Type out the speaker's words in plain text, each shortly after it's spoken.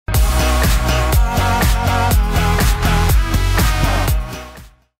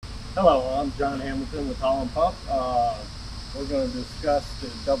John Hamilton with Holland Pump. We're going to discuss the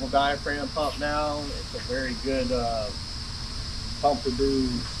double diaphragm pump now. It's a very good pump to do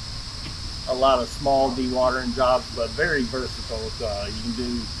a lot of small dewatering jobs, but very versatile. You can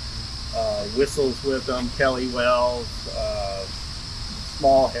do whistles with them, Kelly wells,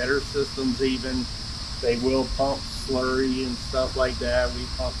 small header systems even. They will pump slurry and stuff like that. We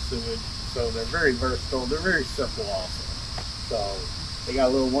pump sewage. So they're very versatile. They're very simple also. So they got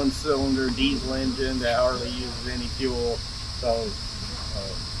a little one-cylinder diesel engine that hardly uses any fuel. So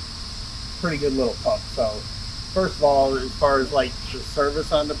pretty good little pump. So first of all, as far as like the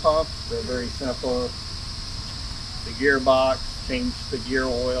service on the pump, they're very simple. The gearbox, change the gear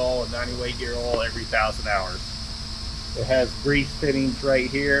oil, a 90-weight gear oil every 1,000 hours. It has grease fittings right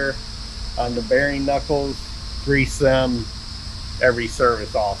here on the bearing knuckles. Grease them every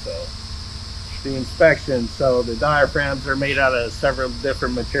service also. The inspection, so the diaphragms are made out of several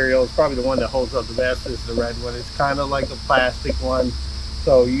different materials. Probably the one that holds up the best is the red one. It's kind of like a plastic one.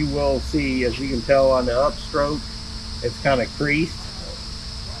 So you will see, as you can tell on the upstroke, it's kind of creased.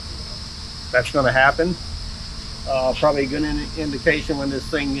 That's going to happen. Probably a good indication when this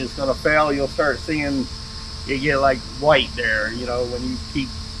thing is going to fail. You'll start seeing, you get like white there, you know, when you keep,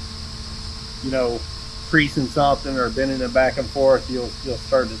 you know, creasing something or bending it back and forth, you'll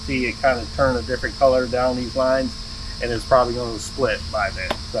start to see it kind of turn a different color down these lines, and it's probably going to split by then.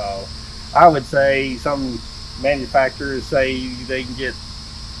 So I would say some manufacturers say they can get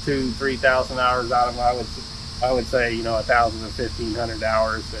 2,000–3,000 hours out of them. I would say, you know, 1,000 to 1,500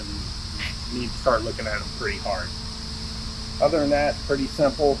 hours, and you need to start looking at them pretty hard. Other than that, pretty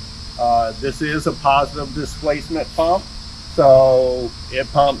simple. This is a positive displacement pump, so it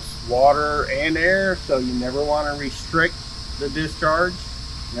pumps water and air, so you never want to restrict the discharge.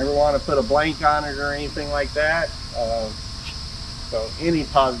 Never want to put a blank on it or anything like that. So any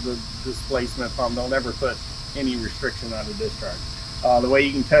positive displacement pump, they'll never put any restriction on the discharge. The way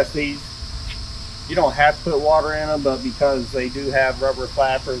you can test these, you don't have to put water in them, but because they do have rubber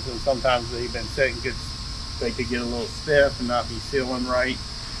flappers and sometimes they've been sitting, they could get a little stiff and not be sealing right.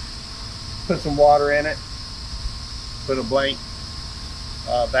 Put some water in it, put a blank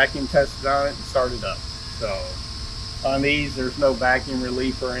vacuum tested on it, and start it up. So on these, there's no vacuum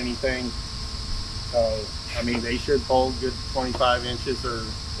relief or anything. So I mean, they should hold good 25 inches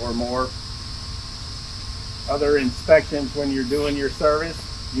or more. Other inspections when you're doing your service,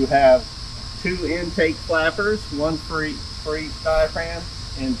 you have 2 intake flappers, one for each diaphragm,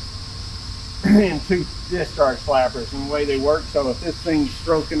 and 2 discharge flappers. And the way they work, so if this thing's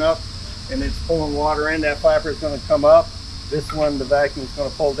stroking up and it's pulling water in, that flapper is going to come up. This one, the vacuum is going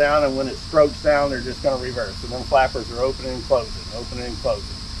to pull down, and when it strokes down, they're just going to reverse. And then flappers are opening and closing, opening and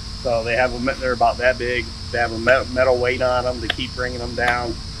closing. So they have they're about that big. They have a metal weight on them to keep bringing them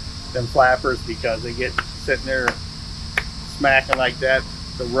down. Them flappers, because they get sitting there smacking like that,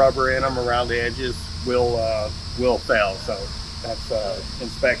 the rubber in them around the edges will fail. So that's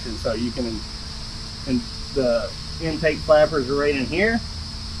inspection. So you can, and the intake flappers are right in here,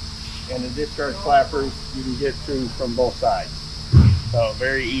 and the discharge flappers you can get to from both sides. So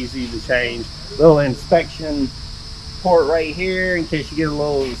very easy to change. Little inspection port right here in case you get a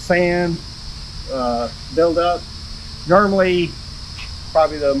little sand build up. Normally,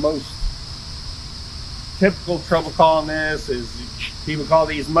 probably the most typical trouble calling this is people call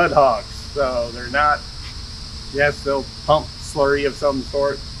these mud hogs. So they're not, yes, they'll pump slurry of some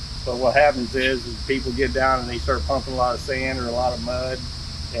sort, but what happens is people get down and they start pumping a lot of sand or a lot of mud,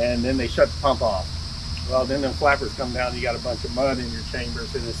 and then they shut the pump off. Well, then the flappers come down, you got a bunch of mud in your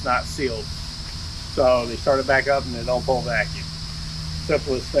chambers and it's not sealed. So they start it back up and they don't pull vacuum.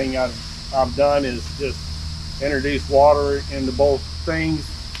 Simplest thing I've done is just introduce water into both things,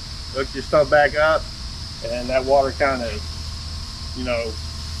 hook your stuff back up, and that water kind of, you know,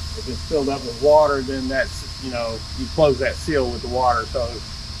 if it's filled up with water, then that's, you know, you close that seal with the water. So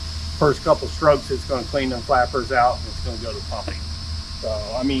first couple strokes, it's going to clean them flappers out and it's going to go to pumping. So,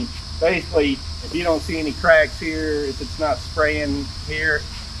 I mean, basically, if you don't see any cracks here, if it's not spraying here,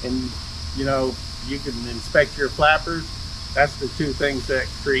 and, you know, you can inspect your flappers, that's the 2 things that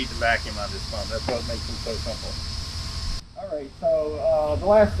create the vacuum on this pump. That's what makes them so simple. All right, so the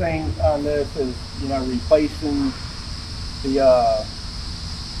last thing on this is, you know, replacing the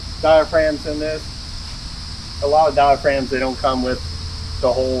diaphragms in this. A lot of diaphragms, they don't come with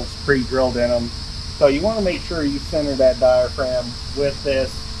the holes pre-drilled in them. So you want to make sure you center that diaphragm with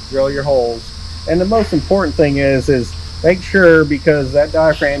this, drill your holes. And the most important thing is make sure, because that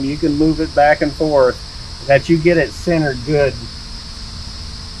diaphragm, you can move it back and forth, that you get it centered good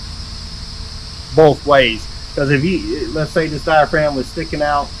both ways. Because if you, let's say this diaphragm was sticking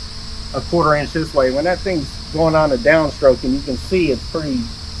out a 1/4 inch this way. When that thing's going on a downstroke and you can see it's pretty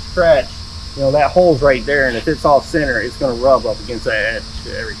stretched, you know, that hole's right there, and if it's off center, it's going to rub up against that edge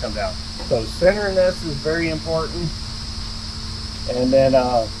every come down. So centering this is very important. And then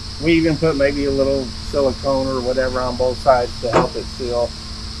we even put maybe a little silicone or whatever on both sides to help it seal.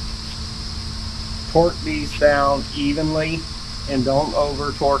 Torque these down evenly and don't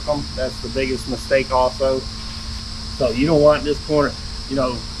over torque them. That's the biggest mistake also. So you don't want this corner, you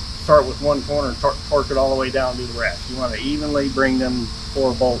know, start with one corner and torque it all the way down to the rest. You want to evenly bring them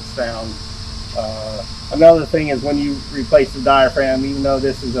 4 bolts down. Another thing is when you replace the diaphragm, even though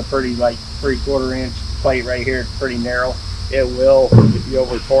this is a pretty like 3/4 inch plate right here, it's pretty narrow, it will, if you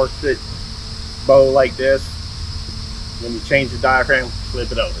over torque it, bow like this, when you change the diaphragm,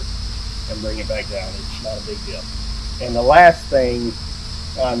 flip it over and bring it back down. It's not a big deal. And the last thing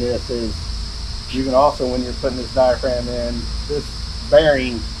on this is, you can also, when you're putting this diaphragm in, this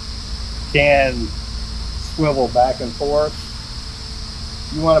bearing can swivel back and forth.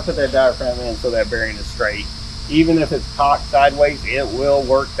 You want to put that diaphragm in so that bearing is straight. Even if it's cocked sideways, it will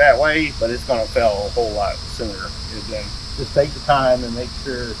work that way, but it's going to fail a whole lot sooner. Then just take the time and make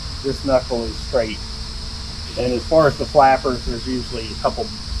sure this knuckle is straight. And as far as the flappers, there's usually a couple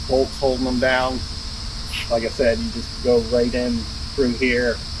bolts holding them down. Like I said, you just go right in through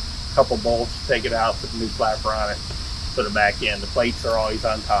here, a couple bolts, take it out, put a new flapper on it, put it back in. The plates are always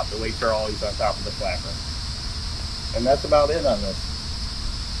on top. The weights are always on top of the flapper. And that's about it on this.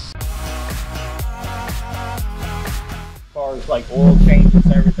 As far as like oil changes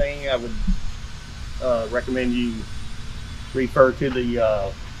and everything, I would recommend you refer to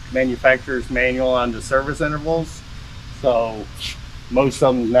the manufacturer's manual on the service intervals. So most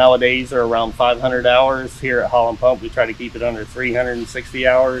of them nowadays are around 500 hours. Here at Holland Pump, we try to keep it under 360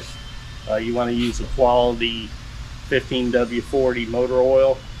 hours. You want to use a quality 15W40 motor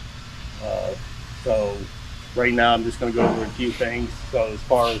oil. So right now I'm just going to go over a few things. So as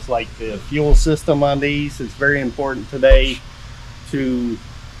far as like the fuel system on these, it's very important today to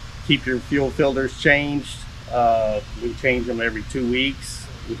keep your fuel filters changed. We change them every 2 weeks.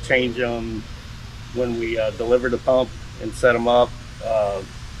 We change them when we deliver the pump and set them up.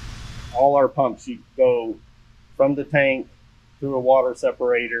 All our pumps, you go from the tank through a water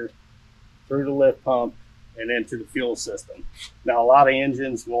separator, through the lift pump, and into the fuel system. Now a lot of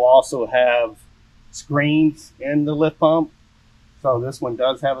engines will also have screens in the lift pump. So this one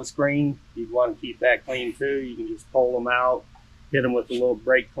does have a screen. You'd want to keep that clean too. You can just pull them out, hit them with a little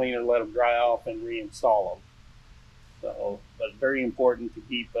brake cleaner, let them dry off, and reinstall them. So, but very important to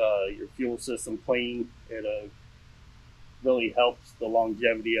keep your fuel system clean. It really helps the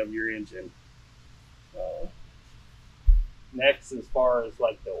longevity of your engine. Next, as far as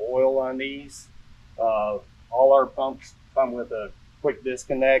like the oil on these, all our pumps come with a quick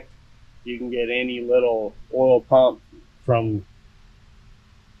disconnect. You can get any little oil pump from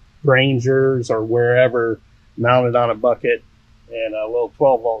Granger's or wherever mounted on a bucket, and a little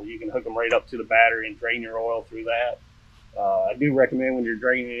 12 volt. You can hook them right up to the battery and drain your oil through that. I do recommend when you're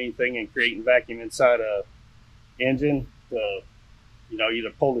draining anything and creating vacuum inside a engine to, you know,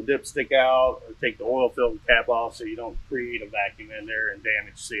 either pull the dipstick out or take the oil filter cap off so you don't create a vacuum in there and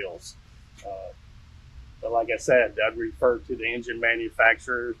damage seals. But like I said, I'd refer to the engine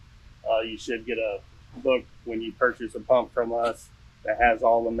manufacturer. You should get a book when you purchase a pump from us that has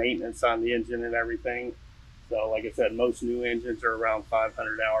all the maintenance on the engine and everything. So like I said, most new engines are around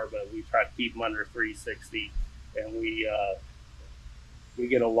 500 hour, but we try to keep them under 360. And we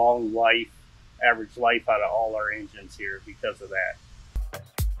get a long life, average life out of all our engines here because of that.